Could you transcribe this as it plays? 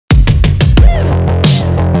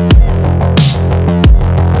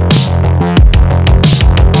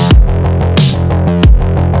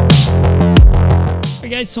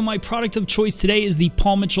so my product of choice today is the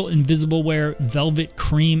Paul Mitchell Invisible Wear Velvet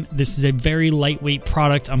Cream. This is a very lightweight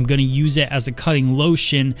product. I'm going to use it as a cutting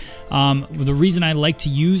lotion. The reason I like to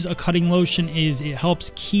use a cutting lotion is it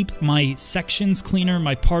helps keep my sections cleaner,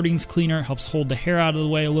 my partings cleaner. It helps hold the hair out of the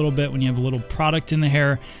way a little bit when you have a little product in the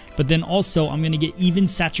hair. But then also I'm going to get even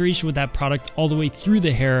saturation with that product all the way through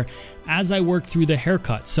the hair as I work through the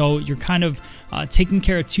haircut. So you're kind of taking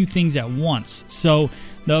care of two things at once. So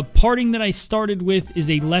the parting that I started with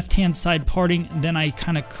is a left-hand side parting, then I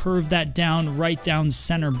kind of curve that down right down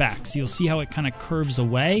center back. So you'll see how it kind of curves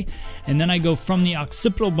away. And then I go from the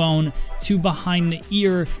occipital bone to behind the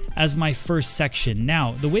ear as my first section.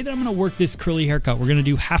 Now, the way that I'm going to work this curly haircut, we're going to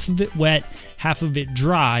do half of it wet, half of it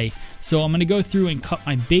dry. So I'm going to go through and cut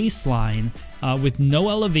my baseline with no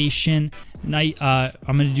elevation. I'm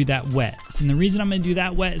going to do that wet. And the reason I'm going to do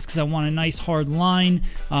that wet is because I want a nice hard line,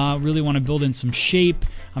 really want to build in some shape.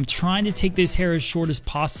 I'm trying to take this hair as short as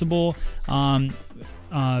possible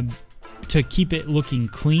to keep it looking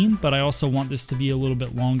clean, but I also want this to be a little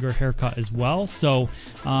bit longer haircut as well. So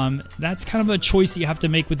that's kind of a choice that you have to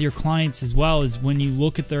make with your clients as well, is when you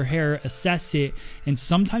look at their hair, assess it, and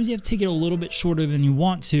sometimes you have to take it a little bit shorter than you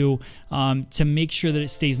want to make sure that it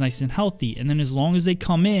stays nice and healthy. And then as long as they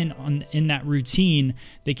come in that routine,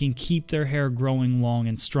 they can keep their hair growing long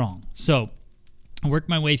and strong. So I work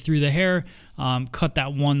my way through the hair, cut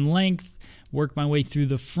that one length, work my way through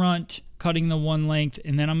the front, cutting the one length,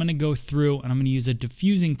 and then I'm going to go through and I'm going to use a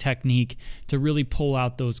diffusing technique to really pull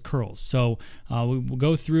out those curls. So we'll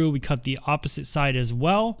go through, we cut the opposite side as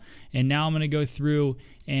well, and now I'm going to go through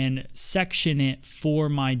and section it for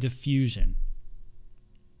my diffusion.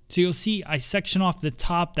 So you'll see I section off the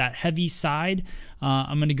top, that heavy side.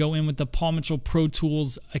 I'm going to go in with the Paul Mitchell Pro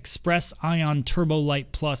Tools Express Ion Turbo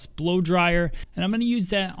Light Plus blow dryer, and I'm going to use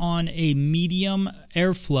that on a medium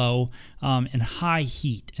airflow and high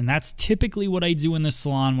heat. And that's typically what I do in the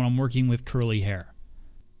salon when I'm working with curly hair.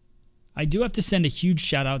 I do have to send a huge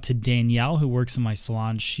shout out to Danielle, who works in my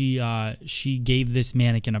salon. She gave this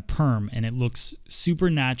mannequin a perm, and it looks super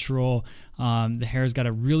natural. The hair's got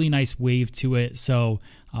a really nice wave to it, so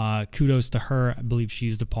kudos to her. I believe she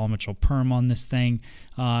used a Paul Mitchell perm on this thing.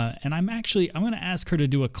 And I'm going to ask her to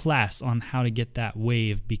do a class on how to get that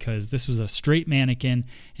wave, because this was a straight mannequin,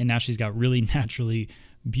 and now she's got really naturally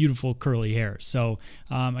beautiful curly hair. So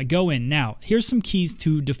I go in. Now, here's some keys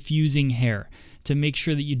to diffusing hair to make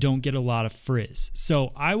sure that you don't get a lot of frizz.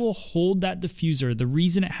 So I will hold that diffuser. The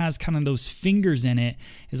reason it has kind of those fingers in it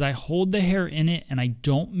is I hold the hair in it and I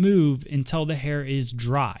don't move until the hair is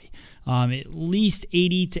dry. At least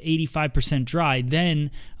 80 to 85% dry. Then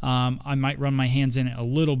I might run my hands in it a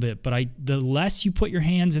little bit, but the less you put your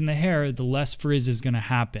hands in the hair, the less frizz is going to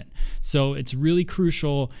happen. So it's really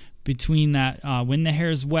crucial between that when the hair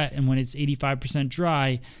is wet and when it's 85%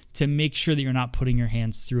 dry to make sure that you're not putting your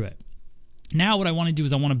hands through it. Now what I want to do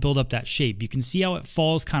is I want to build up that shape. You can see how it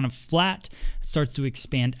falls kind of flat. It starts to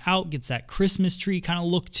expand out, gets that Christmas tree kind of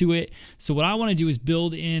look to it. So what I want to do is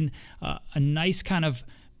build in a nice kind of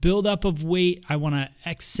build up of weight. I want to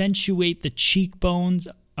accentuate the cheekbones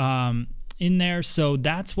in there. So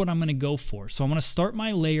that's what I'm going to go for. So I'm going to start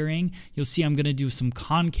my layering. You'll see I'm going to do some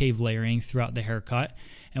concave layering throughout the haircut.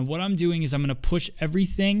 And what I'm doing is I'm going to push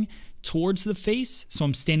everything towards the face. So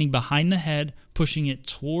I'm standing behind the head, pushing it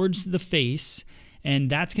towards the face, and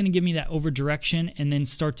that's going to give me that over direction and then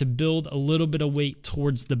start to build a little bit of weight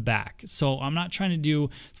towards the back. So I'm not trying to do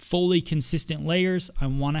fully consistent layers. I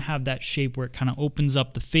want to have that shape where it kind of opens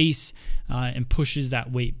up the face and pushes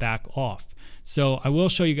that weight back off. So I will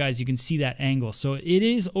show you guys, you can see that angle. So it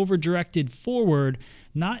is over directed forward,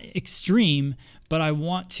 not extreme, but I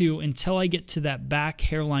want to, until I get to that back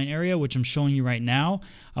hairline area, which I'm showing you right now,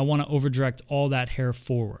 I want to over direct all that hair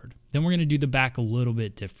forward. Then we're going to do the back a little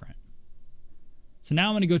bit different. So now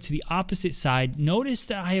I'm going to go to the opposite side. Notice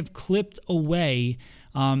that I have clipped away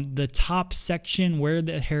the top section where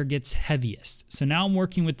the hair gets heaviest. So now I'm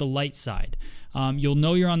working with the light side. You'll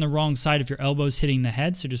know you're on the wrong side if your elbow's hitting the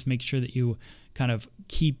head, so just make sure that you kind of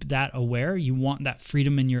keep that aware. You want that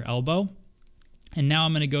freedom in your elbow. And now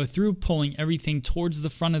I'm going to go through pulling everything towards the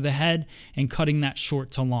front of the head and cutting that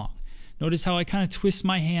short to long. Notice how I kind of twist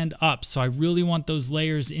my hand up. So I really want those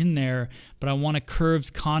layers in there, but I want a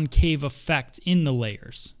curved concave effect in the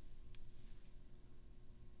layers.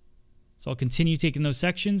 So I'll continue taking those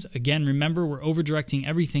sections. Again, remember, we're over directing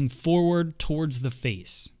everything forward towards the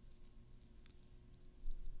face.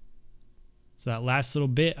 So that last little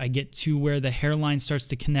bit, I get to where the hairline starts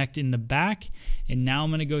to connect in the back, and now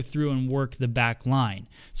I'm going to go through and work the back line.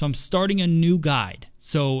 So I'm starting a new guide.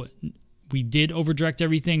 So we did over direct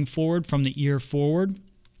everything forward from the ear forward.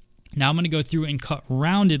 Now I'm going to go through and cut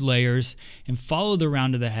rounded layers and follow the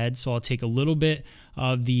round of the head. So I'll take a little bit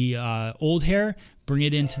of the old hair, bring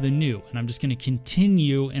it into the new, and I'm just going to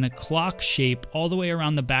continue in a clock shape all the way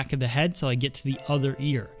around the back of the head till I get to the other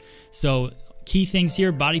ear. So key things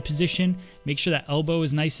here: body position, make sure that elbow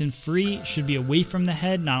is nice and free, it should be away from the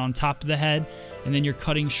head, not on top of the head, and then you're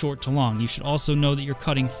cutting short to long. You should also know that you're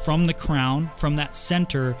cutting from the crown, from that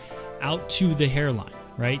center, out to the hairline,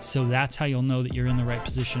 right? So that's how you'll know that you're in the right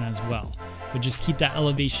position as well. But just keep that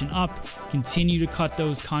elevation up, continue to cut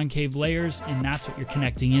those concave layers, and that's what you're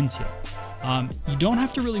connecting into. You don't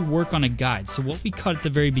have to really work on a guide. So what we cut at the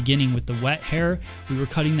very beginning with the wet hair, we were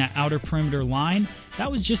cutting that outer perimeter line.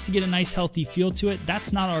 That was just to get a nice healthy feel to it.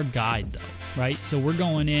 That's not our guide though, right? So we're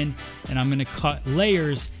going in and I'm gonna cut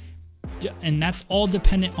layers, and that's all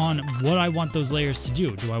dependent on what I want those layers to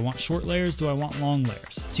do. Do I want short layers? Do I want long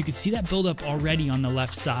layers? So you can see that build up already on the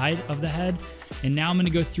left side of the head. And now I'm going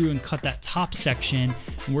to go through and cut that top section,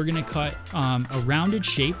 and we're going to cut a rounded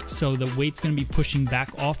shape, so the weight's going to be pushing back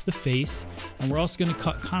off the face, and we're also going to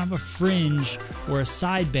cut kind of a fringe or a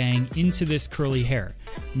side bang into this curly hair.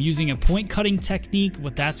 I'm using a point cutting technique.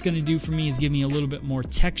 What that's going to do for me is give me a little bit more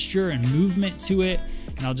texture and movement to it,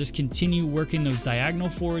 and I'll just continue working those diagonal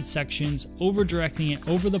forward sections, over directing it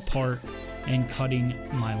over the part and cutting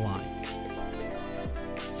my line.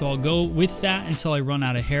 So I'll go with that until I run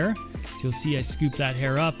out of hair. So you'll see I scoop that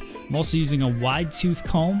hair up. I'm also using a wide tooth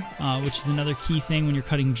comb, which is another key thing when you're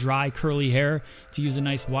cutting dry curly hair, to use a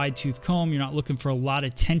nice wide tooth comb. You're not looking for a lot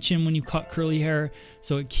of tension when you cut curly hair,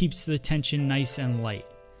 so it keeps the tension nice and light.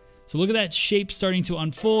 So look at that shape starting to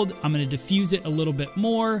unfold. I'm going to diffuse it a little bit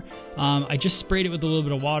more. I just sprayed it with a little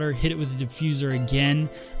bit of water, hit it with the diffuser again,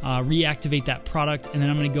 reactivate that product, and then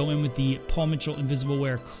I'm going to go in with the Paul Mitchell Invisible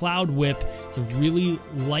Wear Cloud Whip. It's a really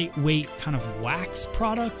lightweight kind of wax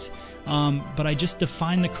product, but I just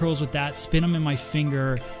define the curls with that, spin them in my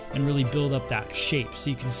finger, and really build up that shape. So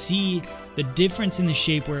you can see the difference in the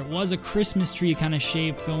shape, where it was a Christmas tree kind of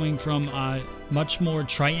shape, going from much more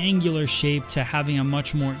triangular shape to having a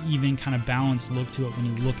much more even kind of balanced look to it when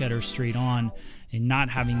you look at her straight on, and not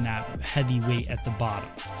having that heavy weight at the bottom.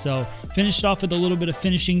 So finished off with a little bit of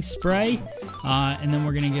finishing spray, and then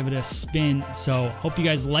we're gonna give it a spin. So hope you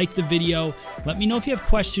guys like the video. Let me know if you have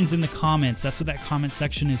questions in the comments. That's what that comment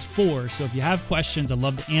section is for. So if you have questions, I'd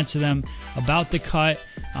love to answer them about the cut.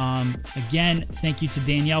 Again, thank you to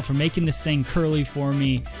Danielle for making this thing curly for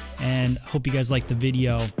me, and hope you guys like the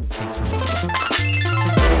video. Thanks for watching.